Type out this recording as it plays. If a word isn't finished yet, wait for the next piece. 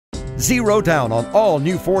0 down on all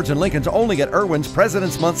new Fords and Lincolns only at Irwin's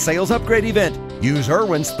President's Month Sales Upgrade event. Use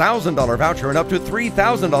Irwin's $1,000 voucher and up to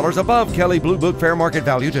 $3,000 above Kelley Blue Book fair market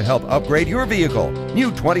value to help upgrade your vehicle. New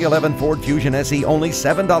 2011 Ford Fusion SE only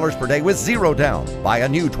 $7 per day with 0 down. Buy a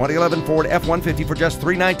new 2011 Ford F-150 for just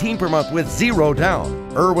 $319 per month with 0 down.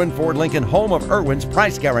 Irwin Ford Lincoln, home of Irwin's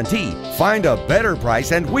price guarantee. Find a better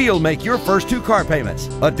price and we'll make your first 2 car payments.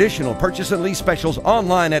 Additional purchase and lease specials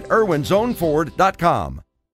online at irwinzoneford.com.